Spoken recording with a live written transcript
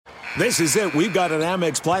This is it. We've got an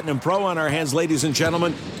Amex Platinum Pro on our hands, ladies and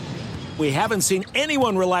gentlemen. We haven't seen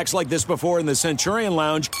anyone relax like this before in the Centurion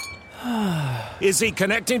Lounge. Is he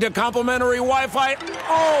connecting to complimentary Wi-Fi?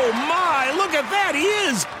 Oh, my. Look at that. He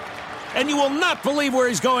is. And you will not believe where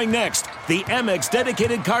he's going next. The Amex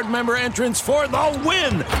dedicated card member entrance for the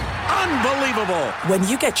win. Unbelievable. When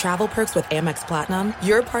you get travel perks with Amex Platinum,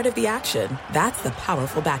 you're part of the action. That's the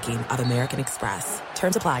powerful backing of American Express.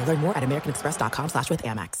 Terms apply. Learn more at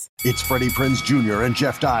americanexpress.com/withAmex. It's Freddie Prinze Jr. and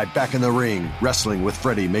Jeff Dye back in the ring. Wrestling with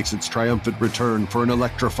Freddie makes its triumphant return for an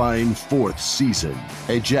electrifying 4th season.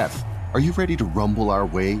 Hey, Jeff, are you ready to rumble our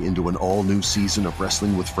way into an all-new season of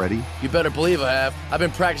Wrestling with Freddie? You better believe I have. I've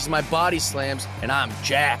been practicing my body slams, and I'm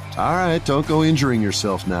jacked. All right, don't go injuring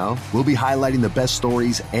yourself now. We'll be highlighting the best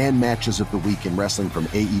stories and matches of the week in wrestling from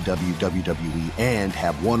AEW, WWE, and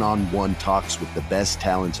have one-on-one talks with the best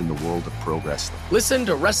talents in the world of pro wrestling. Listen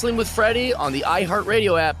to Wrestling with Freddie on the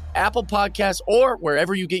iHeartRadio app, Apple Podcasts, or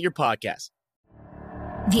wherever you get your podcasts.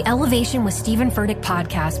 The Elevation with Stephen Furtick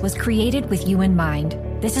podcast was created with you in mind.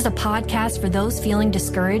 This is a podcast for those feeling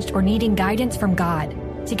discouraged or needing guidance from God.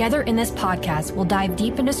 Together in this podcast, we'll dive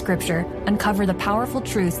deep into Scripture, uncover the powerful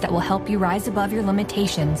truths that will help you rise above your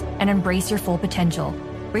limitations and embrace your full potential.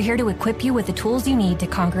 We're here to equip you with the tools you need to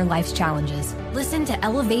conquer life's challenges. Listen to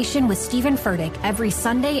Elevation with Stephen Furtick every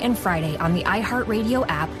Sunday and Friday on the iHeartRadio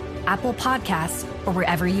app, Apple Podcasts, or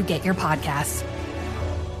wherever you get your podcasts.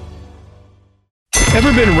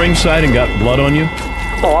 Ever been ringside and got blood on you?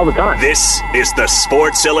 Oh, all the time. This is the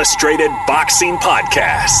Sports Illustrated Boxing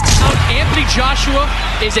Podcast. Anthony Joshua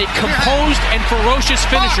is a composed and ferocious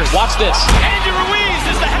finisher. Watch this. Andy Ruiz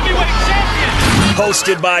is the heavyweight champion.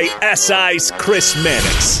 Hosted by SI's Chris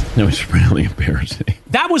Mannix. That was really embarrassing.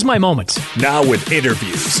 That was my moment. Now with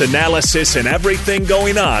interviews, analysis, and everything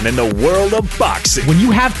going on in the world of boxing. When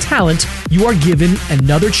you have talent, you are given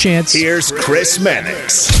another chance. Here's Chris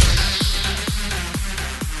Mannix.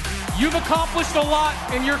 You've accomplished a lot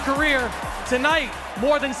in your career. Tonight,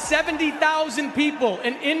 more than 70,000 people,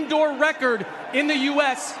 an indoor record in the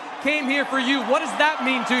U.S., came here for you. What does that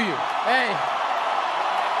mean to you? Hey.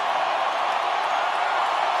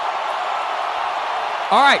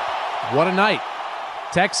 All right. What a night.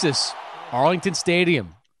 Texas, Arlington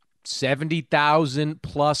Stadium, 70,000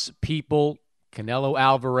 plus people. Canelo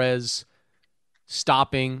Alvarez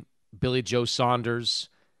stopping Billy Joe Saunders,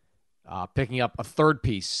 picking up a third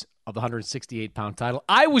piece of the 168-pound title.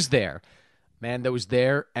 I was there. Man, that was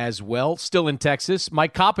there as well. Still in Texas,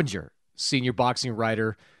 Mike Coppinger, senior boxing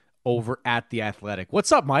writer over at The Athletic.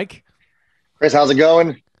 What's up, Mike? Chris, how's it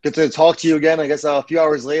going? Good to talk to you again, I guess a few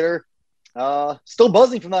hours later. Still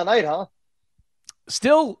buzzing from that night, huh?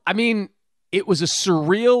 Still, I mean, it was a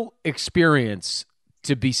surreal experience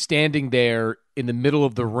to be standing there in the middle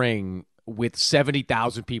of the ring with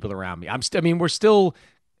 70,000 people around me. We're still...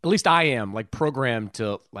 At least I am, programmed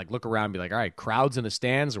to, look around and be like, all right, crowds in the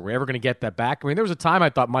stands, are we ever going to get that back? I mean, there was a time I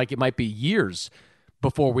thought, Mike, it might be years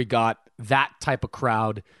before we got that type of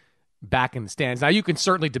crowd back in the stands. Now, you can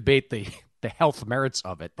certainly debate the health merits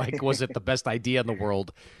of it. Was it the best idea in the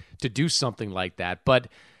world to do something like that? But,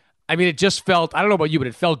 I mean, it just felt, I don't know about you, but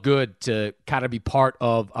it felt good to kind of be part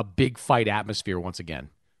of a big fight atmosphere once again.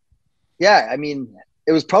 Yeah, I mean,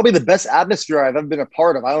 it was probably the best atmosphere I've ever been a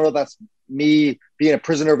part of. I don't know if that's me being a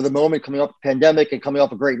prisoner of the moment, coming off a pandemic and coming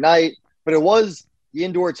off a great night, but it was the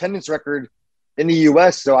indoor attendance record in the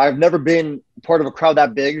U.S., so I've never been part of a crowd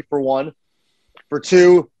that big, for one. For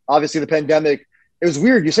two, obviously the pandemic. It was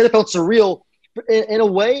weird. You said it felt surreal. In a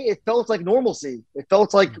way, it felt like normalcy. It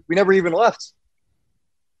felt like we never even left.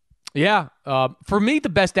 Yeah. For me, the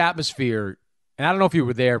best atmosphere, and I don't know if you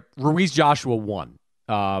were there, Ruiz Joshua won.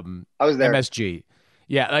 I was there. MSG.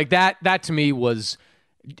 Yeah, that to me was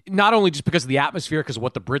not only just because of the atmosphere, because of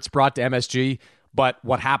what the Brits brought to MSG, but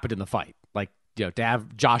what happened in the fight. To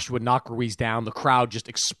have Joshua knock Ruiz down, the crowd just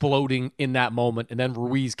exploding in that moment, and then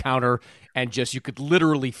Ruiz counter, and just you could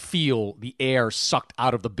literally feel the air sucked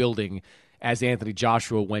out of the building as Anthony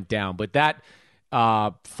Joshua went down. But that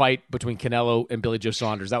fight between Canelo and Billy Joe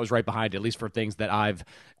Saunders, that was right behind it, at least for things that I've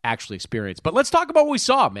actually experienced. But let's talk about what we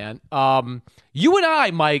saw, man. You and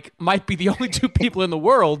I, Mike, might be the only two people in the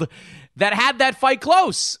world that had that fight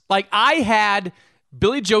close. I had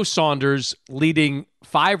Billy Joe Saunders leading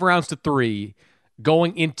 5 rounds to 3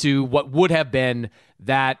 going into what would have been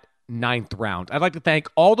that 9th round. I'd like to thank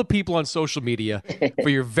all the people on social media for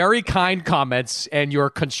your very kind comments and your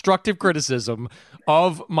constructive criticism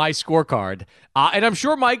of my scorecard. And I'm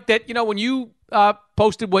sure, Mike, that when you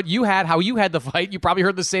posted what you had, how you had the fight, you probably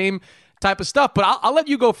heard the same type of stuff. But I'll let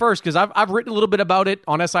you go first, because I've written a little bit about it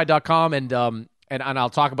on SI.com, and and I'll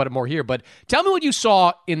talk about it more here, but tell me what you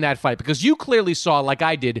saw in that fight, because you clearly saw, like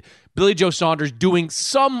I did, Billy Joe Saunders doing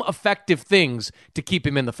some effective things to keep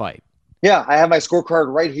him in the fight. Yeah, I have my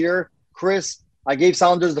scorecard right here. Chris, I gave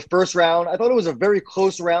Saunders the first round. I thought it was a very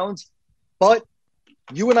close round, but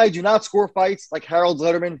you and I do not score fights like Harold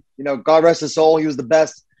Letterman. God rest his soul, he was the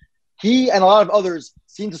best. He and a lot of others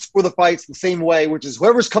seem to score the fights the same way, which is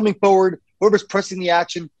whoever's coming forward, whoever's pressing the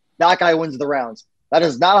action, that guy wins the rounds. That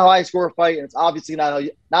is not how I score a fight, and it's obviously not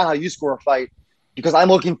how you score a fight, because I'm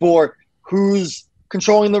looking for who's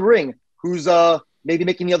controlling the ring, who's maybe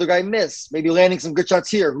making the other guy miss, maybe landing some good shots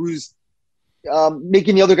here, who's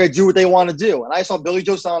making the other guy do what they want to do. And I saw Billy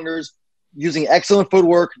Joe Saunders using excellent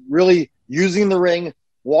footwork, really using the ring,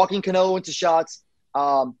 walking Canelo into shots.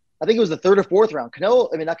 I think it was the third or fourth round.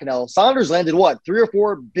 Saunders landed 3 or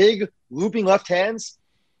 4 big looping left hands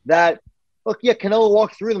that, Canelo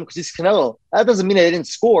walked through them because he's Canelo. That doesn't mean they didn't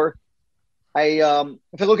score.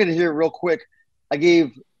 If I look at it here real quick,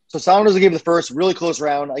 Saunders I gave the first really close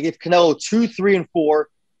round. I gave Canelo 2, 3, and 4,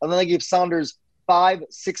 and then I gave Saunders 5,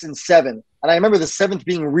 6, and 7. And I remember the 7th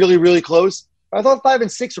being really, really close. I thought 5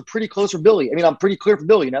 and 6 were pretty close for Billy. I'm pretty clear for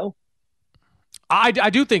Billy, I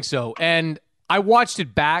do think so. And I watched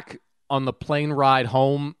it back on the plane ride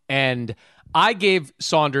home, and I gave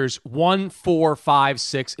Saunders 1, 4, 5,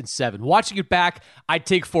 6, and 7. Watching it back, I'd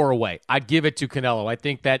take 4 away. I'd give it to Canelo. I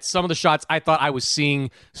think that some of the shots I thought I was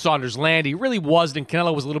seeing Saunders land, he really wasn't, and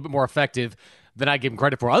Canelo was a little bit more effective than I give him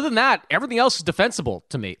credit for. Other than that, everything else is defensible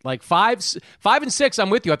to me. Like 5 and 6, I'm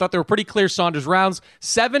with you. I thought they were pretty clear Saunders rounds.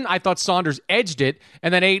 7, I thought Saunders edged it.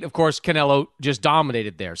 And then 8, of course, Canelo just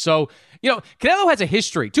dominated there. So, Canelo has a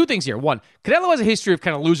history. 2 things here. 1, Canelo has a history of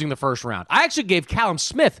kind of losing the first round. I actually gave Callum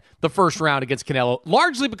Smith the first round against Canelo,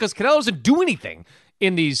 largely because Canelo doesn't do anything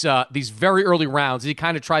in these very early rounds. He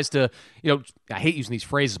kind of tries to, I hate using these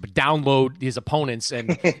phrases, but download his opponents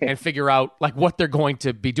and figure out like what they're going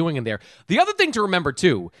to be doing in there. The other thing to remember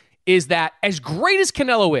too is that as great as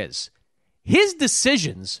Canelo is, his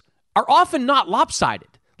decisions are often not lopsided.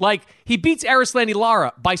 Like, he beats Arislandi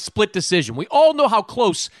Lara by split decision. We all know how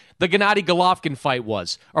close the Gennady Golovkin fight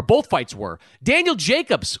was, or both fights were. Daniel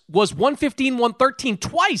Jacobs was 115, 113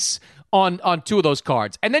 twice on 2 of those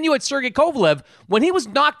cards. And then you had Sergey Kovalev. When he was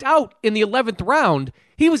knocked out in the 11th round,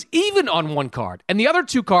 he was even on 1 card. And the other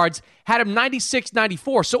 2 cards had him 96,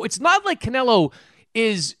 94. So it's not like Canelo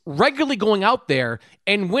is regularly going out there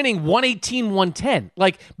and winning 118, 110.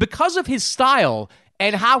 Like, because of his style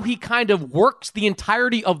and how he kind of works the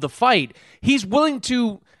entirety of the fight, he's willing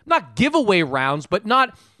to not give away rounds, but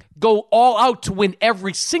not go all out to win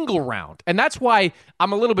every single round. And that's why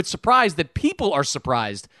I'm a little bit surprised that people are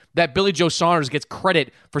surprised that Billy Joe Saunders gets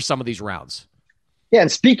credit for some of these rounds. Yeah,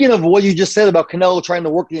 and speaking of what you just said about Canelo trying to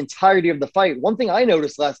work the entirety of the fight, one thing I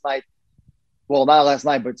noticed last night, well, not last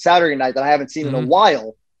night, but Saturday night that I haven't seen in a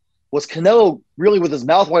while, was Canelo really with his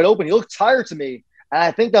mouth wide open. He looked tired to me. And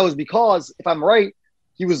I think that was because, if I'm right,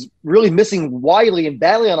 he was really missing widely and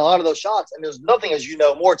badly on a lot of those shots. And there's nothing, as you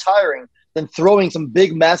know, more tiring than throwing some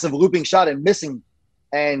big, massive looping shot and missing.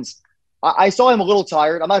 And I saw him a little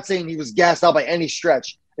tired. I'm not saying he was gassed out by any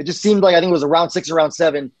stretch. It just seemed like, I think it was around 6 or around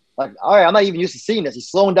 7. Like, all right, I'm not even used to seeing this. He's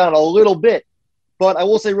slowing down a little bit. But I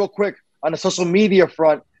will say real quick, on the social media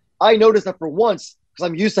front, I noticed that for once, because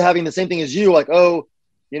I'm used to having the same thing as you, like, go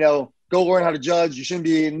learn how to judge. You shouldn't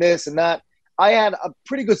be in this and that. I had a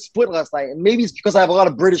pretty good split last night, and maybe it's because I have a lot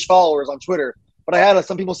of British followers on Twitter, but I had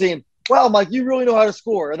some people saying, wow, Mike, you really know how to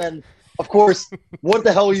score. And then, of course, what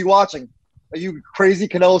the hell are you watching? Are you crazy?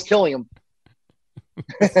 Canelo's killing him.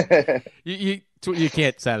 You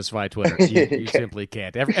can't satisfy Twitter. You simply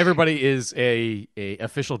can't. Everybody is a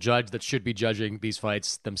official judge that should be judging these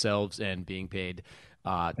fights themselves and being paid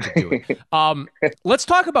to do it. Let's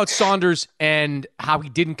talk about Saunders and how he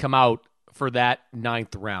didn't come out for that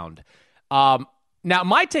 9th round. Now,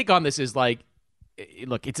 my take on this is like,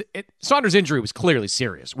 look, Saunders' injury was clearly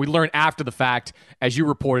serious. We learned after the fact, as you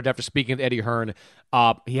reported after speaking to Eddie Hearn,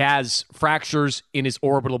 he has fractures in his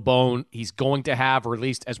orbital bone. He's going to have, or at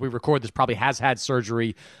least as we record this, probably has had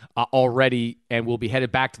surgery already and will be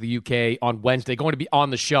headed back to the UK on Wednesday, going to be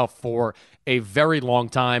on the shelf for a very long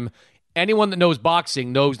time. Anyone that knows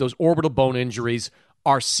boxing knows those orbital bone injuries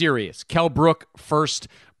are serious. Kell Brook first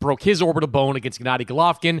broke his orbital bone against Gennady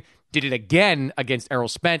Golovkin, did it again against Errol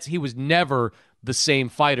Spence. He was never the same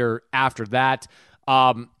fighter after that.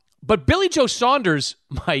 But Billy Joe Saunders,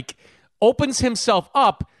 Mike, opens himself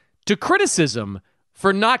up to criticism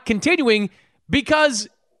for not continuing because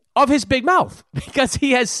of his big mouth. Because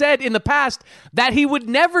he has said in the past that he would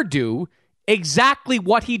never do exactly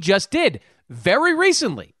what he just did. Very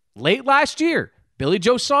recently, late last year, Billy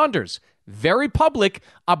Joe Saunders very public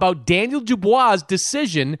about Daniel Dubois'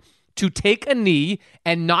 decision to take a knee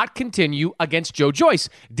and not continue against Joe Joyce.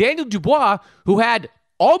 Daniel Dubois, who had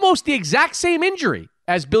almost the exact same injury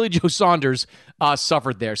as Billy Joe Saunders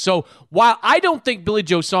suffered there. So while I don't think Billy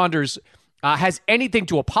Joe Saunders has anything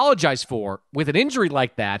to apologize for with an injury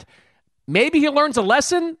like that, maybe he learns a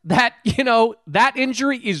lesson that, that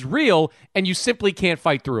injury is real and you simply can't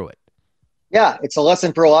fight through it. Yeah, it's a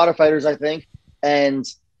lesson for a lot of fighters, I think. And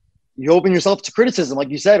you open yourself to criticism, like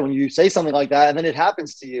you said, when you say something like that and then it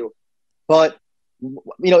happens to you. But,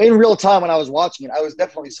 in real time when I was watching it, I was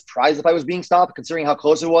definitely surprised if I was being stopped, considering how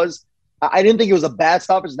close it was. I didn't think it was a bad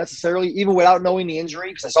stoppage necessarily, even without knowing the injury,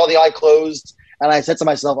 because I saw the eye closed, and I said to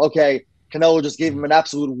myself, okay, Canelo just gave him an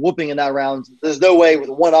absolute whooping in that round. There's no way with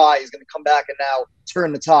one eye he's going to come back and now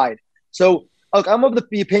turn the tide. So, look, I'm of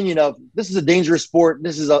the opinion of this is a dangerous sport.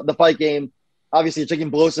 This is the fight game. Obviously, you're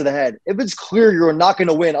taking blows to the head. If it's clear you're not going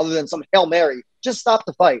to win other than some Hail Mary, just stop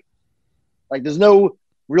the fight. Like, there's no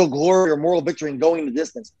real glory or moral victory in going the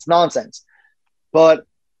distance. It's nonsense. But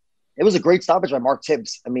it was a great stoppage by Mark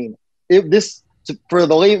Tibbs. I mean,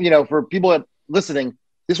 for people listening,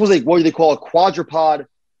 this was what they call a quadrupod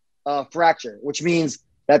fracture, which means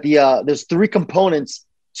that there's 3 components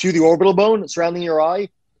to the orbital bone surrounding your eye.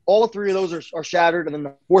 All 3 of those are shattered, and then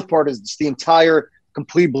the 4th part is just the entire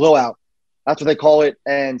complete blowout. That's what they call it,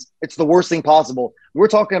 and it's the worst thing possible. We're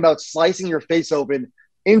talking about slicing your face open,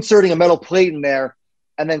 inserting a metal plate in there,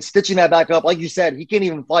 and then stitching that back up. Like you said, he can't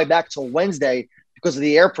even fly back till Wednesday because of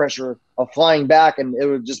the air pressure of flying back, and it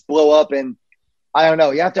would just blow up. And I don't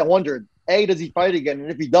know. You have to wonder, A, does he fight again?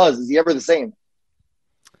 And if he does, is he ever the same?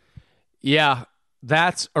 Yeah,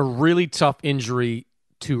 that's a really tough injury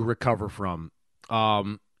to recover from.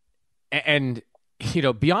 And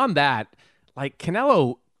beyond that, like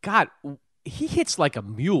Canelo, God, he hits like a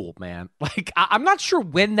mule, man. Like, I'm not sure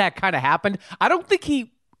when that kind of happened. I don't think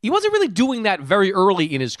he wasn't really doing that very early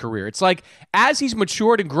in his career. It's like as he's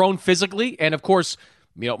matured and grown physically and, of course,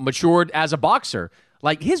 matured as a boxer,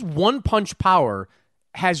 like his one-punch power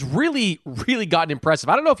has really, really gotten impressive.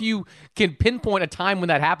 I don't know if you can pinpoint a time when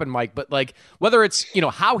that happened, Mike, but like whether it's,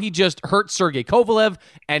 how he just hurt Sergey Kovalev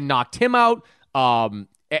and knocked him out, and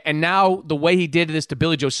now the way he did this to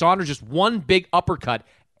Billy Joe Saunders, just one big uppercut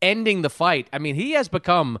ending the fight. I mean, he has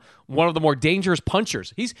become one of the more dangerous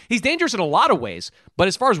punchers. He's dangerous in a lot of ways, but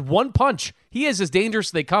as far as one punch, he is as dangerous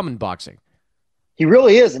as they come in boxing. He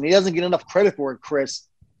really is, and he doesn't get enough credit for it, Chris.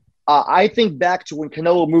 I think back to when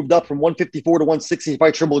Canelo moved up from 154 to 160 to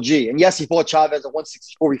fight Triple G. And yes, he fought Chavez at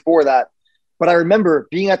 164 before that. But I remember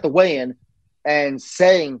being at the weigh-in and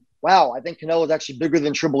saying, wow, I think Canelo is actually bigger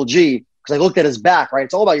than Triple G, because I looked at his back, right?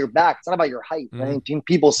 It's all about your back. It's not about your height. Mm-hmm. I think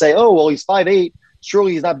people say, oh, well, he's 5'8".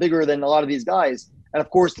 Surely he's not bigger than a lot of these guys. And, of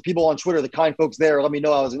course, the people on Twitter, the kind folks there, let me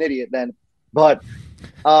know I was an idiot then. But,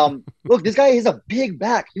 look, this guy has a big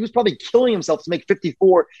back. He was probably killing himself to make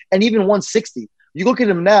 54 and even 160. You look at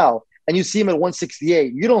him now and you see him at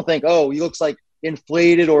 168. You don't think, oh, he looks like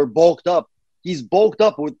inflated or bulked up. He's bulked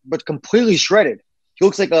up but completely shredded. He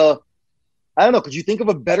looks like I don't know, could you think of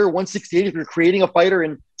a better 168 if you're creating a fighter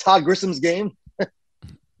in Todd Grissom's game?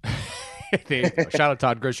 Shout out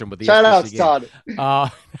Todd Grisham with the shout out Todd.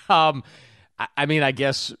 I mean, I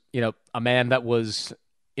guess, a man that was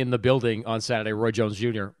in the building on Saturday, Roy Jones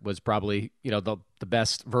Jr., was probably, the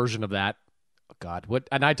best version of that. Oh, God.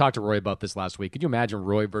 And I talked to Roy about this last week. Could you imagine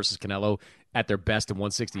Roy versus Canelo at their best in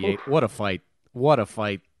 168? Oof. What a fight. What a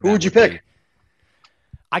fight. Who would you pick? Be.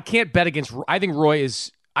 I can't bet against – I think Roy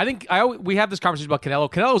is – we have this conversation about Canelo.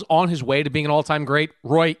 Canelo's on his way to being an all-time great.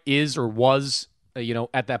 Roy is or was,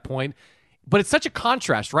 at that point. But it's such a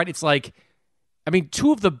contrast, right? It's like, I mean,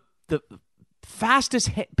 two of the fastest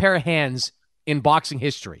pair of hands in boxing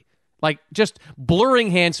history. Like, just blurring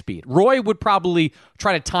hand speed. Roy would probably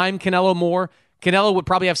try to time Canelo more. Canelo would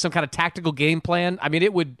probably have some kind of tactical game plan. I mean,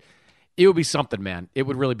 it would be something, man. It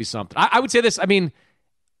would really be something. I would say this. I mean,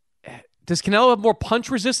 does Canelo have more punch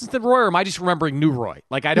resistance than Roy, or am I just remembering new Roy?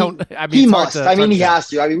 Like, I don't. I mean, he must. I mean, he has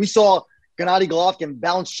to. I mean, we saw Gennady Golovkin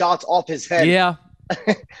bounce shots off his head. Yeah.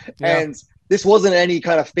 And this wasn't any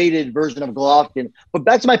kind of faded version of Golovkin. But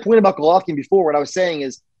back to my point about Golovkin before, what I was saying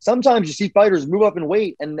is sometimes you see fighters move up in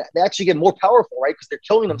weight and they actually get more powerful, right? Because they're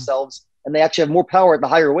killing themselves and they actually have more power at the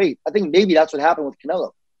higher weight. I think maybe that's what happened with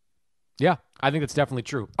Canelo. Yeah, I think that's definitely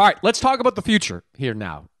true. All right, let's talk about the future here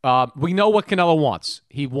now. We know what Canelo wants.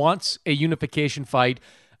 He wants a unification fight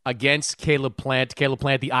against Caleb Plant. Caleb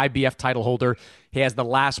Plant, the IBF title holder. He has the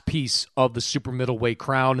last piece of the super middleweight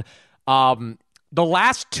crown. The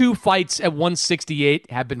last two fights at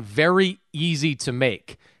 168 have been very easy to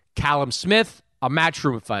make. Callum Smith, a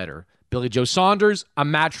matchroom fighter. Billy Joe Saunders, a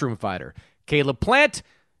Matchroom fighter. Caleb Plant,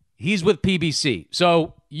 he's with PBC.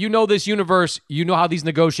 So you know this universe. You know how these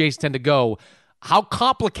negotiations tend to go. How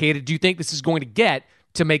complicated do you think this is going to get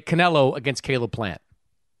to make Canelo against Caleb Plant?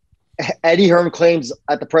 Eddie Hearn claims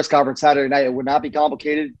at the press conference Saturday night it would not be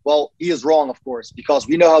complicated. Well, he is wrong, of course, because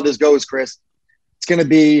we know how this goes, Chris. It's going to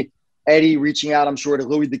be Eddie reaching out, I'm sure, to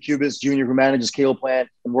Louis DeCubas Jr., who manages Caleb Plant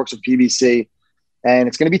and works with PBC. And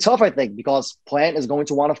it's going to be tough, I think, because Plant is going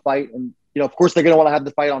to want to fight. And, of course, they're going to want to have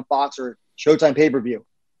the fight on Fox or Showtime pay-per-view.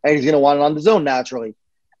 Eddie's going to want it on the Zone, naturally.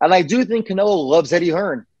 And I do think Canelo loves Eddie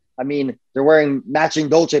Hearn. I mean, they're wearing matching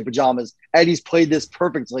Dolce pajamas. Eddie's played this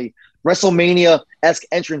perfectly. WrestleMania-esque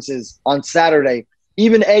entrances on Saturday.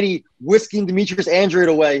 Even Eddie whisking Demetrius Andrade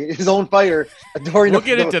away, his own fighter, during We'll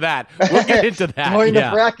get into that. During the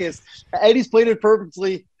fracas. Eddie's played it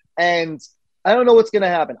perfectly, and I don't know what's going to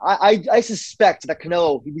happen. I suspect that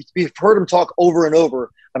Canelo, we've heard him talk over and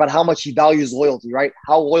over about how much he values loyalty, right?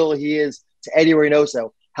 How loyal he is to Eddie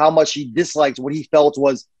Reynoso, how much he disliked what he felt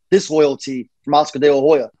was disloyalty from Oscar De La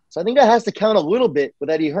Hoya. So I think that has to count a little bit with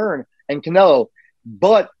Eddie Hearn and Canelo.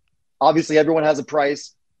 But obviously everyone has a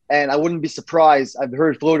price, and I wouldn't be surprised. I've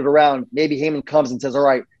heard floated around, maybe Heyman comes and says, all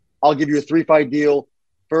right, I'll give you a 3-fight deal.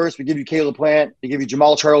 First, we give you Caleb Plant, we give you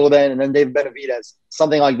Jamal Charlo then, and then David Benavidez,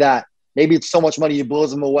 something like that. Maybe it's so much money you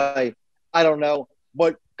blows him away. I don't know.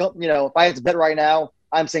 But, if I had to bet right now,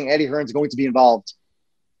 I'm saying Eddie Hearn's going to be involved.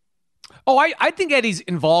 Oh, I think Eddie's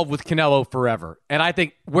involved with Canelo forever. And I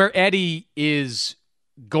think where Eddie is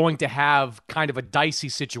going to have kind of a dicey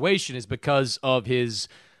situation is because of his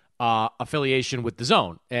affiliation with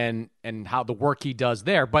DAZN and how the work he does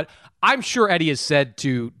there. But I'm sure Eddie has said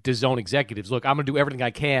to DAZN executives, look, I'm going to do everything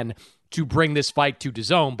I can to bring this fight to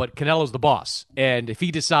DAZN, but Canelo's the boss. And if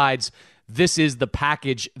he decides this is the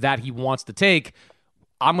package that he wants to take,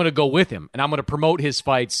 I'm going to go with him, and I'm going to promote his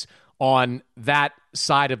fights on that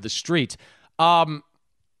side of the street.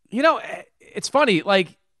 It's funny,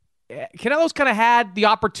 like, Canelo's kind of had the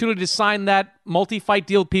opportunity to sign that multi-fight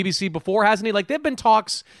deal with PBC before, hasn't he? Like, there have been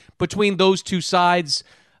talks between those two sides.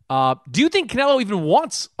 Do you think Canelo even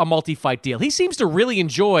wants a multi-fight deal? He seems to really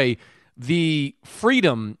enjoy the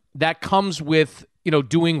freedom that comes with,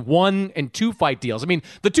 doing 1 and 2 fight deals. I mean,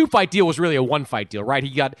 the 2-fight deal was really a 1-fight deal, right?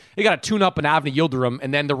 He got a tune-up in Avni Yildirim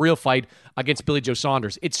and then the real fight against Billy Joe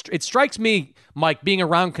Saunders. It strikes me, Mike, being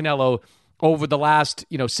around Canelo over the last,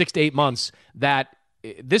 6 to 8 months, that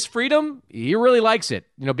this freedom, he really likes it.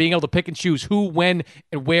 Being able to pick and choose who, when,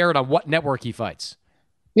 and where, and on what network he fights.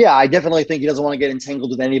 Yeah, I definitely think he doesn't want to get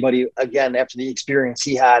entangled with anybody again after the experience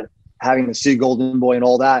he had having to see Golden Boy and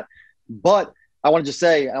all that. But I want to just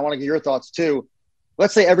say, I want to get your thoughts too.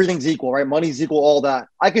 Let's say everything's equal, right? Money's equal, all that.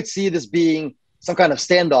 I could see this being some kind of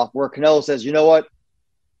standoff where Canelo says, you know what?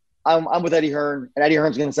 I'm with Eddie Hearn, and Eddie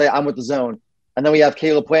Hearn's going to say, I'm with DAZN. And then we have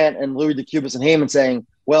Caleb Plant and Louis DeCubas and Heyman saying,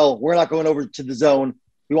 well, we're not going over to DAZN.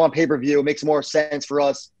 We want pay-per-view. It makes more sense for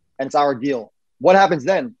us, and it's our deal. What happens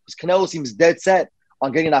then? Because Canelo seems dead set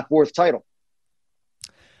on getting that 4th title.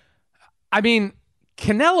 I mean,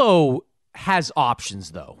 Canelo has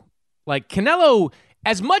options, though. Like, Canelo,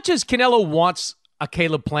 as much as Canelo wants a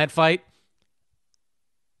Caleb Plant fight,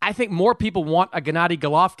 I think more people want a Gennady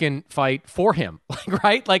Golovkin fight for him,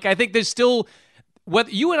 right? Like, I think there's still, whether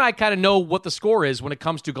you and I kind of know what the score is when it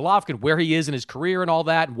comes to Golovkin, where he is in his career and all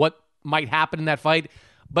that, and what might happen in that fight.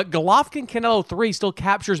 But Golovkin Canelo 3 still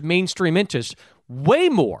captures mainstream interest way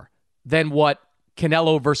more than what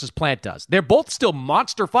Canelo versus Plant does. They're both still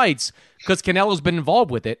monster fights because Canelo's been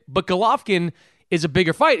involved with it, but Golovkin is a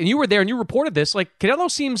bigger fight. And you were there and you reported this. Like,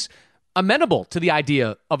 Canelo seems amenable to the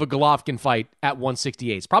idea of a Golovkin fight at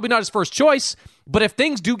 168. It's probably not his first choice, but if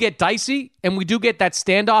things do get dicey and we do get that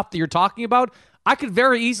standoff that you're talking about, I could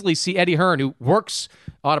very easily see Eddie Hearn, who works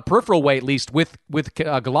on a peripheral way at least with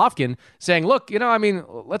Golovkin, saying, look,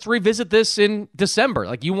 let's revisit this in December.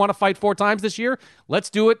 Like, you want to fight 4 times this year? Let's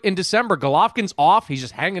do it in December. Golovkin's off. He's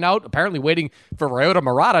just hanging out, apparently waiting for Ryota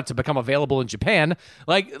Murata to become available in Japan.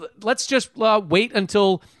 Like, let's just wait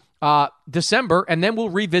until December, and then we'll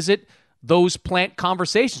revisit those Plant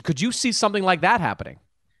conversations. Could you see something like that happening?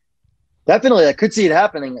 Definitely. I could see it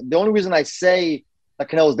happening. The only reason I say that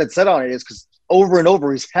Canelo's dead set on it is because over and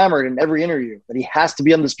over he's hammered in every interview that he has to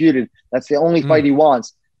be undisputed. That's the only fight he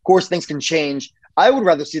wants. Of course, things can change. I would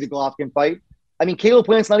rather see the Golovkin fight. I mean, Caleb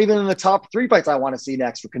Plant's not even in the top 3 fights I want to see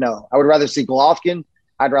next for Canelo. I would rather see Golovkin.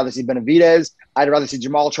 I'd rather see Benavidez. I'd rather see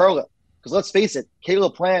Jamal Charlo. Because let's face it,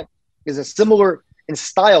 Caleb Plant is a similar in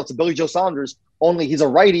style to Billy Joe Saunders, only he's a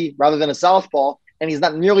righty rather than a southpaw, and he's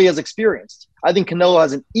not nearly as experienced. I think Canelo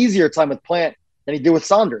has an easier time with Plant than he did with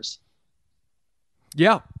Saunders.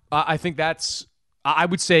 Yeah, I think that's I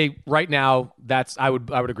would say right now I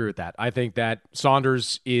would agree with that. I think that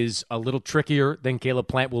Saunders is a little trickier than Caleb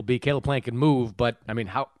Plant will be. Caleb Plant can move, but I mean,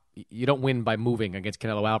 how you don't win by moving against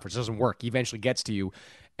Canelo Alvarez. It doesn't work. He eventually gets to you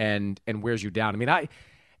and wears you down. I mean,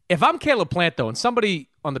 if I'm Caleb Plant though, and somebody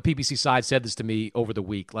on the PBC side said this to me over the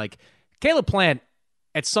week, like Caleb Plant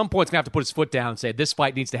at some point is gonna have to put his foot down and say this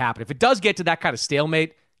fight needs to happen. If it does get to that kind of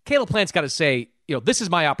stalemate, Caleb Plant's got to say, this is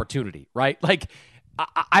my opportunity, right? Like.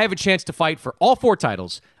 I have a chance to fight for all 4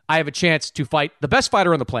 titles. I have a chance to fight the best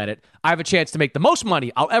fighter on the planet. I have a chance to make the most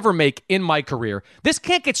money I'll ever make in my career. This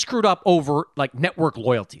can't get screwed up over like network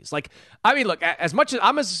loyalties. Like, I mean, look, as much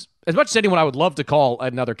as anyone I would love to call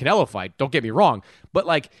another Canelo fight, don't get me wrong, but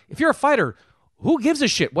like if you're a fighter, who gives a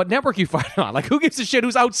shit what network you fight on? Like, who gives a shit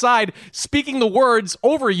who's outside speaking the words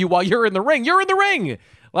over you while you're in the ring? You're in the ring.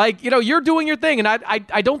 Like, you're doing your thing. And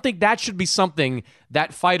I don't think that should be something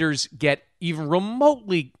that fighters get even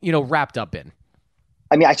remotely, wrapped up in.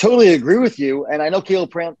 I mean, I totally agree with you. And I know Caleb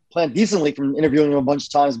Plant decently from interviewing him a bunch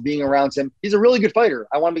of times, being around him. He's a really good fighter.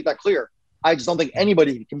 I want to make that clear. I just don't think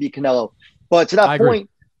anybody can beat Canelo. But to that point,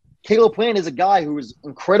 Caleb Plant is a guy who is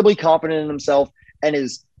incredibly confident in himself and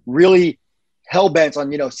is really hell-bent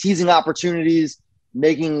on, seizing opportunities,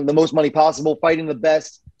 making the most money possible, fighting the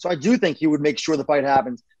best. So I do think he would make sure the fight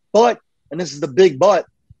happens. But, and this is the big but,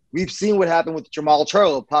 we've seen what happened with Jamal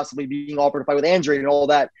Charlo possibly being offered a fight with Andrade and all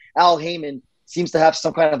that. Al Heyman seems to have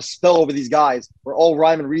some kind of spell over these guys where all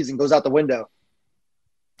rhyme and reason goes out the window.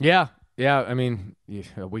 Yeah. I mean,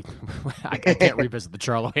 I can't revisit the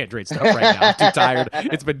Charlo Andrade stuff right now. I'm too tired.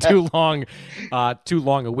 It's been too long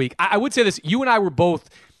a week. I would say this. You and I were both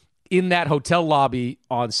in that hotel lobby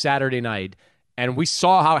on Saturday night, and we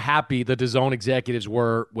saw how happy the DAZN executives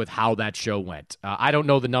were with how that show went. I don't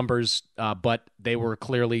know the numbers, but they were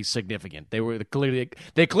clearly significant. They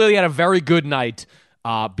clearly had a very good night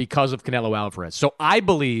because of Canelo Alvarez. So I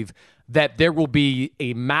believe that there will be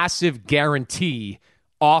a massive guarantee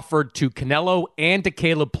offered to Canelo and to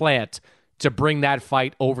Caleb Plant to bring that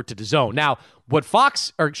fight over to DAZN. Now, what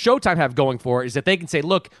Fox or Showtime have going for is that they can say,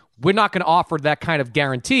 look, we're not going to offer that kind of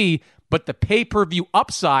guarantee, but the pay-per-view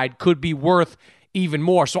upside could be worth even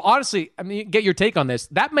more. So honestly, I mean, get your take on this.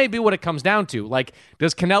 That may be what it comes down to. Like,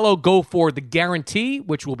 does Canelo go for the guarantee,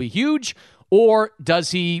 which will be huge, or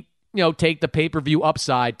does he, take the pay-per-view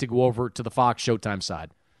upside to go over to the Fox Showtime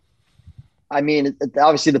side? I mean, it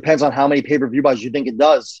obviously depends on how many pay-per-view buys you think it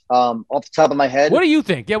does. Off the top of my head. What do you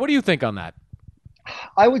think? Yeah, what do you think on that?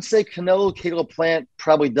 I would say Canelo Caleb Plant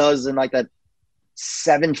probably does in like that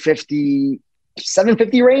 750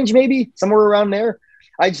 range, maybe somewhere around there.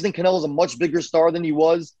 I just think Canelo's a much bigger star than he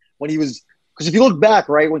was when he was, because if you look back,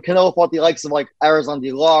 right, when Canelo fought the likes of like Arizona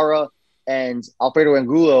De Lara and Alfredo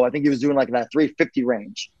Angulo, I think he was doing like that 350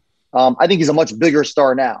 range. I think he's a much bigger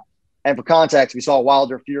star now. And for context, we saw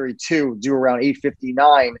Wilder Fury 2 do around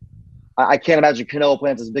 859. I can't imagine Canelo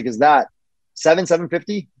Plant's as big as that.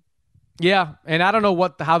 750? Yeah, and I don't know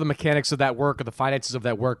how the mechanics of that work or the finances of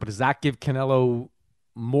that work, but does that give Canelo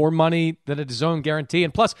more money than a DAZN guarantee?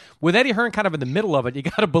 And plus, with Eddie Hearn kind of in the middle of it, you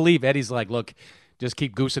got to believe Eddie's like, look, just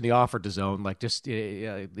keep goosing the offer, DAZN. Like, just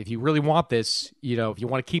if you really want this, if you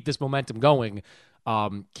want to keep this momentum going,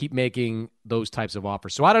 keep making those types of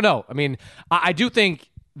offers. So I don't know. I mean, I do think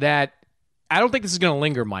that I don't think this is going to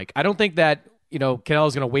linger, Mike. I don't think that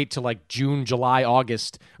Canelo's going to wait till like June, July,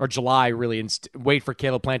 August, or July really, and wait for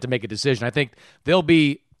Caleb Plant to make a decision. I think there'll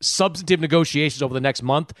be substantive negotiations over the next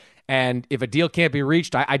month, and if a deal can't be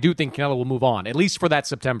reached, I do think Canelo will move on, at least for that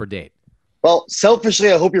September date. Well,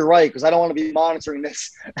 selfishly, I hope you're right, because I don't want to be monitoring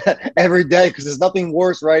this every day, because there's nothing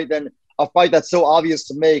worse, right, than a fight that's so obvious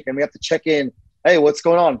to make, and we have to check in. Hey, what's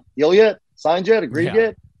going on? Deal yet? Signed yet? Agreed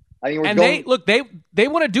yet? I mean, they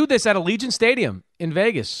want to do this at Allegiant Stadium in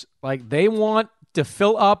Vegas. Like, they want to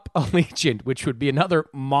fill up Allegiant, which would be another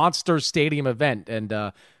monster stadium event,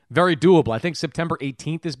 and very doable. I think September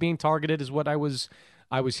 18th is being targeted, is what I was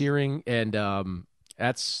hearing, and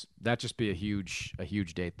that just be a huge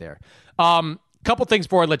date there. Couple things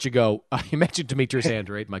before I let you go. You mentioned Demetrius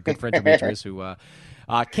Andrade, my good friend Demetrius, who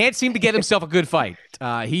can't seem to get himself a good fight.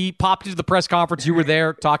 He popped into the press conference. You were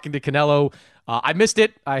there talking to Canelo. I missed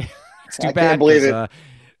it. It's too bad. I can't believe it.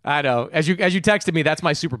 I know. As you texted me, that's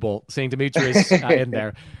my Super Bowl, seeing Demetrius in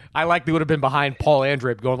there. I likely would have been behind Paul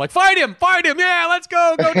Andrade going like, fight him. Yeah, let's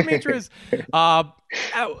go Demetrius. Let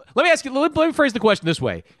me ask you, let me phrase the question this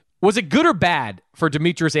way. Was it good or bad for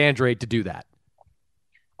Demetrius Andrade to do that?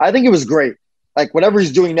 I think it was great. Like, whatever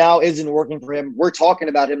he's doing now isn't working for him. We're talking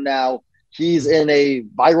about him now. He's in a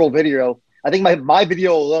viral video. I think my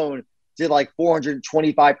video alone did like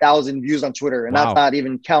 425,000 views on Twitter. And That's not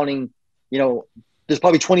even counting, the there's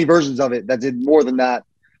probably 20 versions of it that did more than that.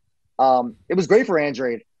 It was great for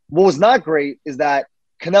Andrade. What was not great is that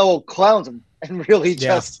Canelo clowns him and really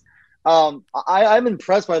just. I'm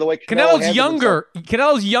impressed by the way Canelo's younger.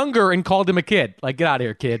 Canelo's younger and called him a kid. Like, get out of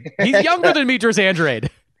here, kid. He's younger than Demetrius Andrade.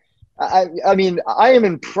 I mean, I am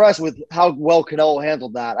impressed with how well Canelo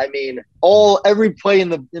handled that. I mean, every play in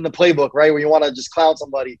the playbook, right, where you want to just clown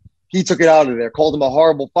somebody, he took it out of there. Called him a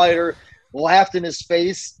horrible fighter, laughed in his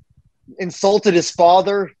face, insulted his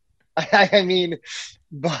father. I mean,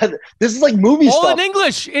 but this is like movie stuff. All in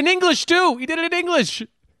English too. He did it in English.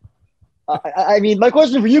 I mean, my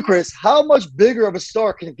question for you, Chris: how much bigger of a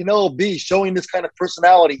star can Canelo be showing this kind of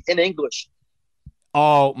personality in English?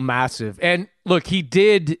 Oh, massive! And look, he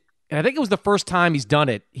did. And I think it was the first time he's done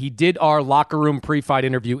it. He did our locker room pre-fight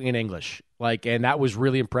interview in English, and that was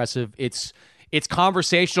really impressive. It's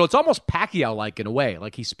conversational. It's almost Pacquiao-like in a way.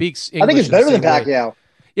 Like, he speaks English. I think it's better than Pacquiao.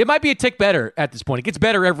 It might be a tick better at this point. It gets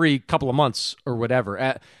better every couple of months or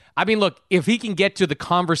whatever. I mean, look, if he can get to the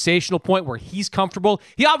conversational point where he's comfortable,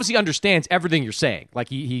 he obviously understands everything you're saying. Like,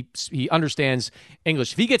 he understands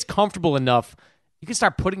English. If he gets comfortable enough, you can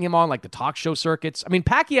start putting him on like the talk show circuits. I mean,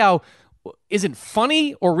 Pacquiao isn't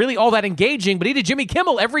funny or really all that engaging, but he did Jimmy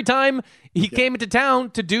Kimmel every time he came into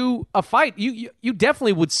town to do a fight. You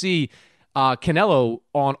definitely would see Canelo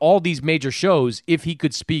on all these major shows if he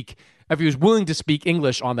was willing to speak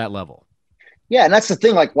English on that level. Yeah, and that's the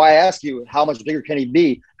thing, like, why I ask you how much bigger can he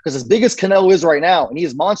be? Because as big as Canelo is right now, and he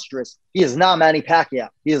is monstrous, he is not Manny Pacquiao.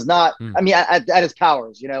 He is not, I mean, at his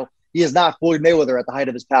powers, he is not Floyd Mayweather at the height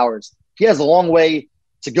of his powers. He has a long way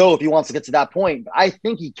to go if he wants to get to that point. But I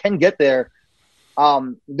think he can get there.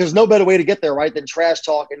 There's no better way to get there, right, than trash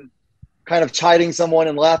talking, kind of chiding someone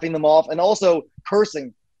and laughing them off, and also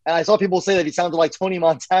cursing. And I saw people say that he sounded like Tony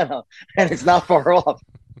Montana, and it's not far off.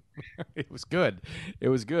 It was good.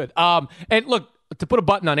 And look, to put a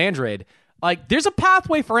button on Andrade, like, there's a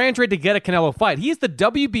pathway for Andrade to get a Canelo fight. He is the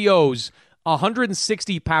WBO's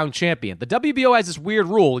 160-pound champion. The WBO has this weird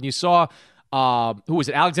rule, and you saw who was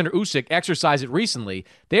it? Alexander Usyk exercise it recently.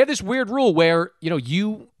 They have this weird rule where,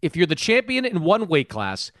 if you're the champion in one weight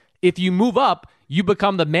class, if you move up, you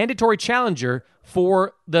become the mandatory challenger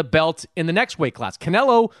for the belt in the next weight class.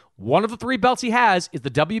 Canelo, one of the 3 belts he has, is the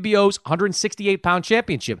WBO's 168-pound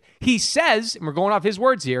championship. He says, and we're going off his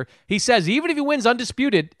words here, he says even if he wins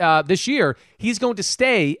undisputed this year, he's going to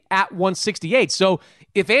stay at 168. So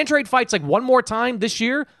if Andrade fights like one more time this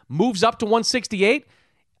year, moves up to 168,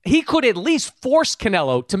 he could at least force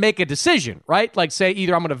Canelo to make a decision, right? Like, say,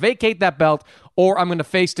 either I'm going to vacate that belt or I'm going to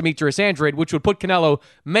face Demetrius Andrade, which would put Canelo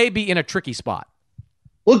maybe in a tricky spot.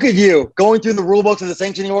 Look at you, going through the rule books of the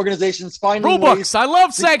sanctioning organizations, finding rule books. I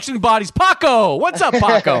love sanctioned bodies. Paco, what's up,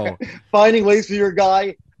 Paco? Finding ways for your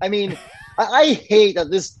guy. I mean, I hate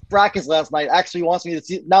that this brackets last night actually wants me to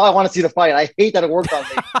see. Now I want to see the fight. I hate that it worked on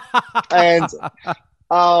me. And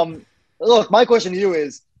look, my question to you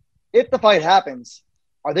is, if the fight happens,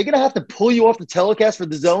 are they going to have to pull you off the telecast for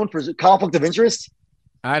the zone for conflict of interest?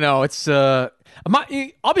 I know it's. I'll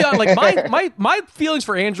be honest. Like, my feelings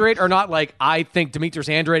for Andrade are not like I think Demetrius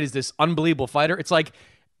Andrade is this unbelievable fighter. It's like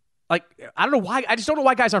I don't know why. I just don't know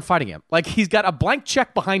why guys aren't fighting him. Like, he's got a blank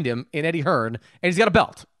check behind him in Eddie Hearn, and he's got a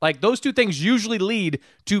belt. Like, those two things usually lead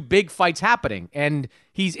to big fights happening. And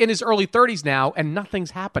he's in his early 30s now, and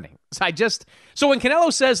nothing's happening. So when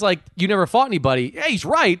Canelo says, like, you never fought anybody, yeah, he's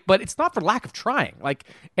right, but it's not for lack of trying. Like,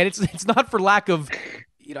 and it's not for lack of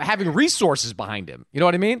having resources behind him. You know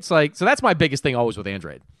what I mean? It's like, so that's my biggest thing always with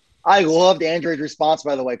Andrade. I loved Andrade's response,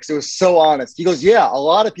 by the way, because it was so honest. He goes, yeah, a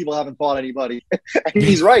lot of people haven't fought anybody. And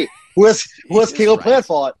he's right. Who has Caleb Plant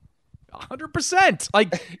fought? 100%.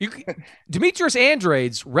 Like, Demetrius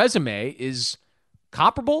Andrade's resume is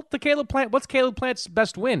comparable to Caleb Plant. What's Caleb Plant's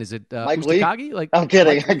best win? Is it Uzcategui? Like, I'm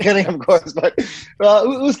kidding, of course. But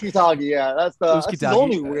Uzcategui, yeah, that's his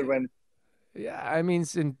only weird win. Yeah, I mean,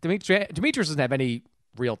 Demetrius doesn't have any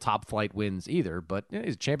real top flight wins either, but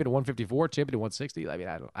he's a champion at 154, champion at 160. I mean,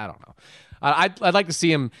 I don't know. I'd like to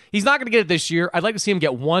see him. He's not going to get it this year. I'd like to see him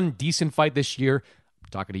get one decent fight this year. I'm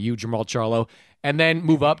talking to you, Jamal Charlo, and then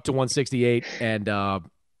move up to 168 and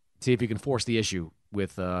see if you can force the issue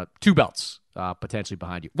with 2 belts potentially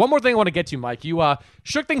behind you. One more thing I want to get to, Mike. You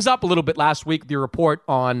shook things up a little bit last week with your report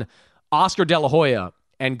on Oscar De La Hoya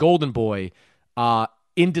and Golden Boy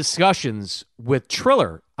in discussions with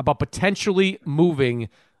Triller about potentially moving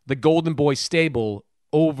the Golden Boy stable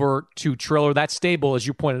over to Triller. That stable, as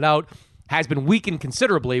you pointed out, has been weakened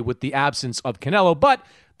considerably with the absence of Canelo, but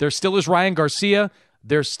there still is Ryan Garcia.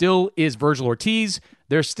 There still is Virgil Ortiz.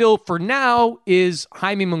 There still, for now, is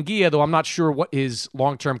Jaime Munguia, though I'm not sure what his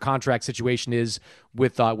long-term contract situation is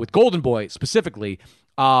with Golden Boy specifically.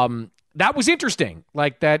 That was interesting.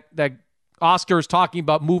 Like that Oscar's talking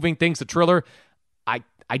about moving things to Triller.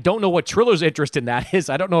 I don't know what Triller's interest in that is.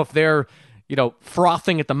 I don't know if they're,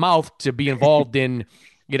 frothing at the mouth to be involved in,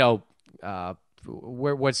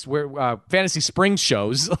 Fantasy Springs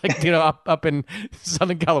shows, like, up in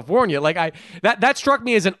Southern California. Like that struck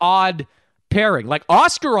me as an odd pairing. Like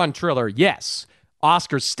Oscar on Triller, yes.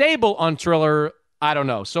 Oscar stable on Triller, I don't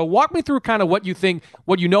know. So walk me through kind of what you think,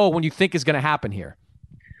 what you know, when you think is going to happen here.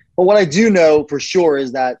 Well, what I do know for sure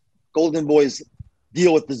is that Golden Boy's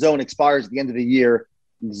deal with the Zone expires at the end of the year.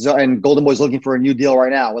 And Golden Boy's looking for a new deal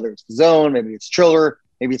right now, whether it's the Zone, maybe it's Triller,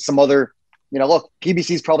 maybe it's some other, look,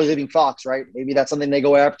 PBC's probably leaving Fox, right? Maybe that's something they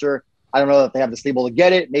go after. I don't know if they have the stable to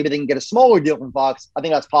get it. Maybe they can get a smaller deal from Fox. I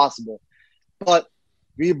think that's possible. But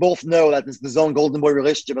we both know that the Zone Golden Boy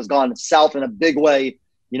relationship has gone south in a big way,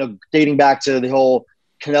 dating back to the whole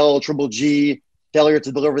Canelo Triple G failure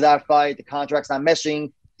to deliver that fight, the contract's not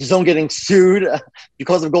meshing, the Zone getting sued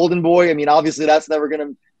because of Golden Boy. I mean, obviously that's never going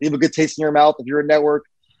to leave a good taste in your mouth if you're a network.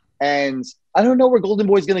 And I don't know where Golden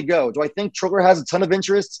Boy's going to go. Do I think Triller has a ton of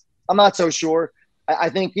interest? I'm not so sure. I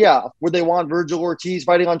think, yeah, would they want Virgil Ortiz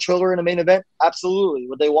fighting on Triller in a main event? Absolutely.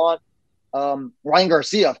 Would they want Ryan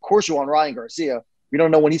Garcia? Of course you want Ryan Garcia. We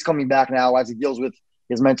don't know when he's coming back now as he deals with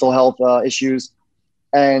his mental health issues.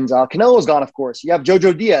 And Canelo's gone, of course. You have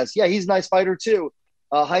Jojo Diaz. Yeah, he's a nice fighter too.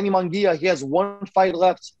 Jaime Munguia, he has one fight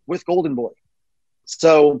left with Golden Boy.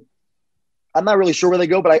 So I'm not really sure where they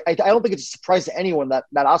go, but I don't think it's a surprise to anyone that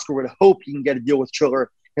Oscar would hope he can get a deal with Triller,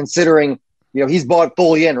 considering, he's bought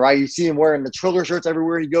fully in, right? You see him wearing the Triller shirts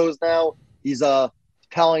everywhere he goes now. He's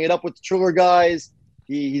palling it up with the Triller guys.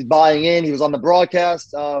 He's buying in. He was on the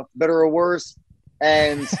broadcast, better or worse.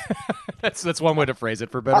 And that's one way to phrase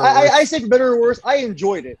it, for better or worse. I say for better or worse. I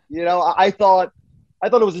enjoyed it. I thought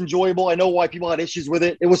it was enjoyable. I know why people had issues with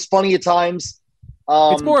it. It was funny at times.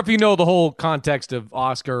 It's more if you know the whole context of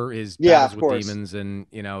Oscar is battles with demons, and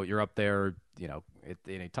you're up there.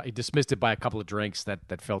 He dismissed it by a couple of drinks that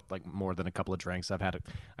felt like more than a couple of drinks. I had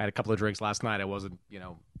a couple of drinks last night. I wasn't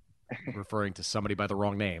referring to somebody by the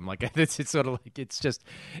wrong name. Like it's sort of like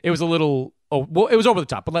it was a little it was over the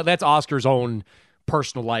top. But that's Oscar's own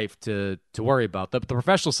personal life to worry about. The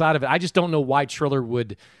professional side of it, I just don't know why Triller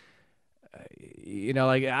would.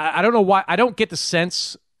 I don't know why. I don't get the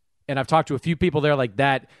sense. And I've talked to a few people there like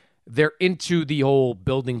that. They're into the whole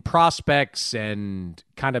building prospects and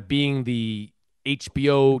kind of being the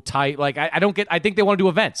HBO type. Like, I think they want to do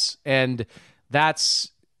events. And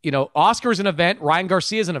that's, Oscar's an event. Ryan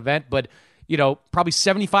Garcia's an event. But, probably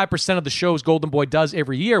 75% of the shows Golden Boy does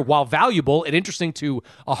every year, while valuable and interesting to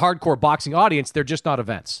a hardcore boxing audience, they're just not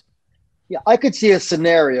events. Yeah, I could see a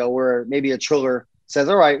scenario where maybe a Triller says,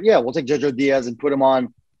 all right, yeah, we'll take Jojo Diaz and put him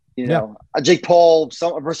on, a Jake Paul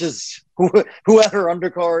versus whoever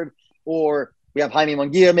undercard, or we have Jaime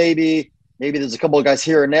Munguia maybe there's a couple of guys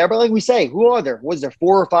here and there. But like we say, who are there? Was there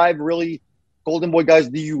 4 or 5 really Golden Boy guys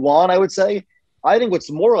do you want, I would say? I think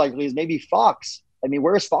what's more likely is maybe Fox. I mean,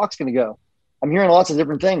 where is Fox going to go? I'm hearing lots of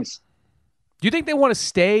different things. Do you think they want to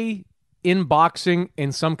stay in boxing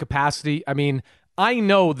in some capacity? I mean, I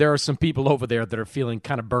know there are some people over there that are feeling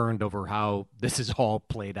kind of burned over how this is all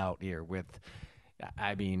played out here with,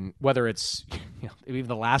 I mean, whether it's even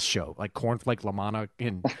the last show, like Cornflake LaManna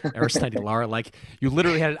and Aristide Lara, like you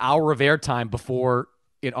literally had an hour of airtime before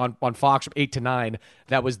it on Fox from 8 to 9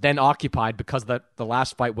 that was then occupied because the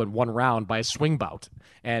last fight went 1 round by a swing bout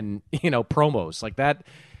and, promos like that.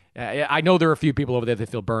 I know there are a few people over there that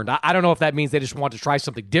feel burned. I don't know if that means they just want to try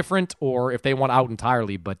something different or if they want out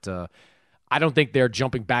entirely, but I don't think they're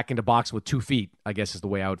jumping back into boxing with 2 feet, I guess is the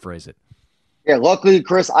way I would phrase it. Yeah, luckily,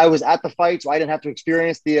 Chris, I was at the fight, so I didn't have to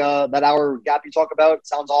experience the that hour gap you talk about. It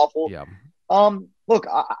sounds awful. Yeah. Look,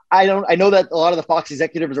 I know that a lot of the Fox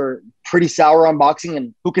executives are pretty sour on boxing,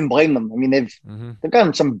 and who can blame them? I mean, they've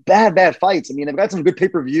gotten some bad fights. I mean, they've got some good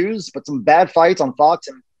pay-per-views, but some bad fights on Fox.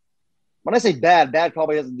 And when I say bad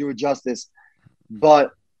probably doesn't do it justice.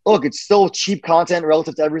 But look, it's still cheap content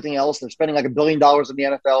relative to everything else. They're spending like $1 billion in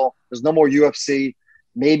the NFL. There's no more UFC.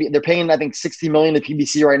 Maybe they're paying, I think, $60 million to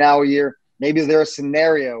PBC right now a year. Maybe is there a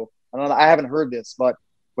scenario, I haven't heard this, but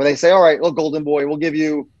where they say, all right, look, Golden Boy, we'll give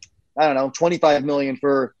you, $25 million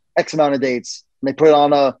for X amount of dates. And they put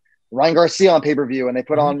on Ryan Garcia on pay-per-view, and they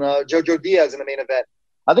put on Jojo Diaz in the main event.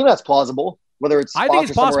 I think that's plausible, whether it's Fox I think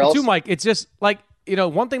it's or somewhere possible else. too, Mike. It's just like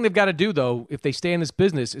one thing they've got to do, though, if they stay in this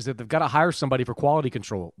business, is that they've got to hire somebody for quality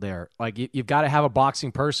control there. Like, you've got to have a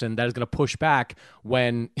boxing person that is going to push back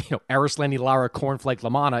when, Erislandy Lara Cornflake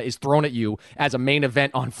Lamanna is thrown at you as a main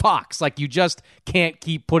event on Fox. Like, you just can't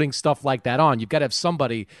keep putting stuff like that on. You've got to have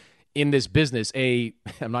somebody in this business,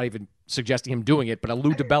 I'm not even suggesting him doing it, but a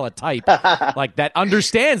Lou DiBella type, like, that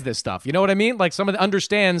understands this stuff. You know what I mean? Like, someone that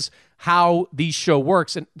understands how these shows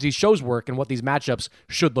work and what these matchups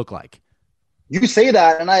should look like. You say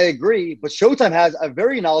that, and I agree, but Showtime has a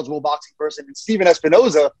very knowledgeable boxing person in Steven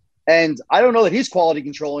Espinoza, and I don't know that he's quality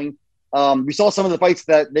controlling. We saw some of the fights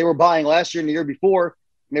that they were buying last year and the year before,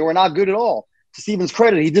 and they were not good at all. To Steven's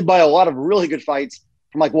credit, he did buy a lot of really good fights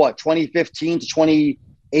from 2015 to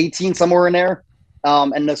 2018, somewhere in there.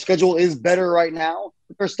 And the schedule is better right now.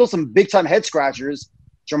 But there's still some big-time head-scratchers.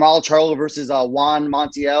 Jamal Charlo versus Juan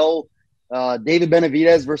Montiel, David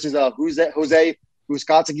Benavidez versus Jose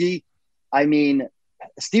Uzcategui. I mean,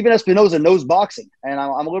 Steven Espinoza knows boxing, and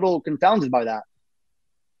I'm a little confounded by that.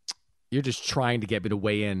 You're just trying to get me to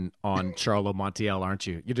weigh in on Charlo Montiel, aren't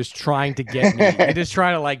you? You're just trying to get me. You're just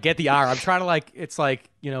trying to get the ire. I'm trying to it's like,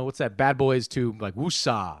 what's that Bad Boys 2,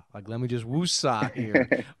 woosah. Let me just woosah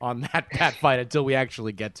here on that fight until we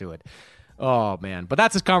actually get to it. Oh, man. But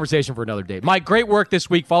that's a conversation for another day. Mike, great work this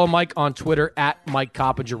week. Follow Mike on Twitter at Mike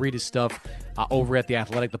Coppinger. Read his stuff over at The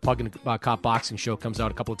Athletic. The Pug and Cop Boxing Show comes out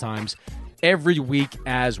a couple of times every week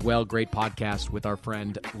as well. Great podcast with our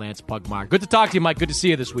friend Lance Pugmire. Good to talk to you, Mike. Good to see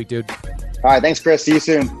you this week, dude. All right. Thanks, Chris. See you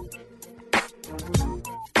soon.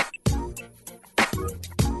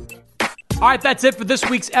 All right, that's it for this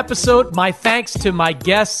week's episode. My thanks to my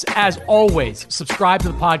guests. As always, subscribe to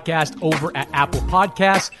the podcast over at Apple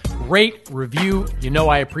Podcasts. Rate, review.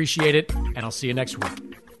 I appreciate it. And I'll see you next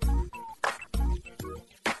week.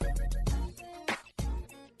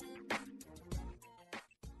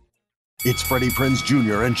 It's Freddie Prinze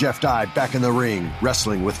Jr. and Jeff Dye back in the ring.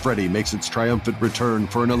 Wrestling with Freddie makes its triumphant return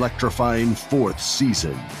for an electrifying 4th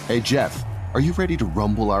season. Hey, Jeff, are you ready to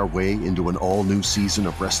rumble our way into an all-new season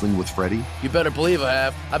of Wrestling with Freddie? You better believe I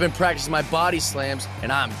have. I've been practicing my body slams,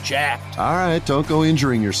 and I'm jacked. All right, don't go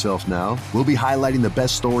injuring yourself now. We'll be highlighting the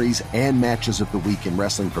best stories and matches of the week in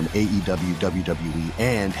wrestling from AEW, WWE,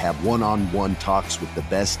 and have one-on-one talks with the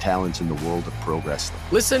best talents in the world of pro wrestling.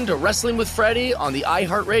 Listen to Wrestling with Freddie on the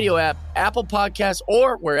iHeartRadio app, Apple Podcasts,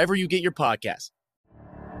 or wherever you get your podcasts.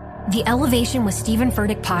 The Elevation with Stephen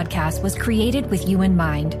Furtick podcast was created with you in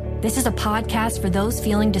mind. This is a podcast for those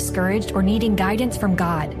feeling discouraged or needing guidance from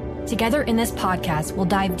God. Together in this podcast, we'll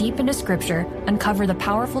dive deep into Scripture, uncover the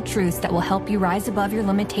powerful truths that will help you rise above your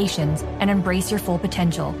limitations and embrace your full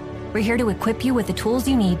potential. We're here to equip you with the tools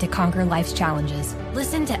you need to conquer life's challenges.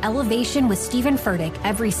 Listen to Elevation with Stephen Furtick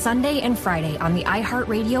every Sunday and Friday on the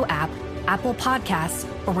iHeartRadio app, Apple Podcasts,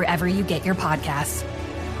 or wherever you get your podcasts.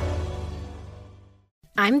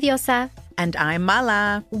 I'm Diosa. And I'm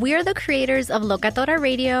Mala. We're the creators of Locatora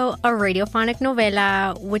Radio, a radiophonic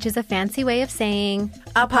novela, which is a fancy way of saying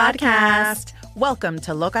a podcast. Welcome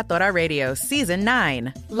to Locatora Radio Season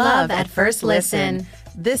 9. Love at First Listen.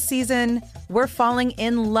 This season, we're falling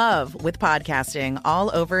in love with podcasting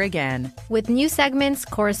all over again. With new segments,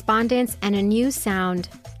 correspondence, and a new sound.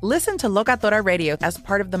 Listen to Locatora Radio as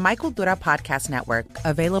part of the Michael Dura Podcast Network.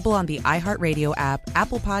 Available on the iHeartRadio app,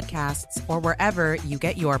 Apple Podcasts, or wherever you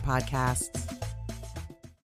get your podcasts.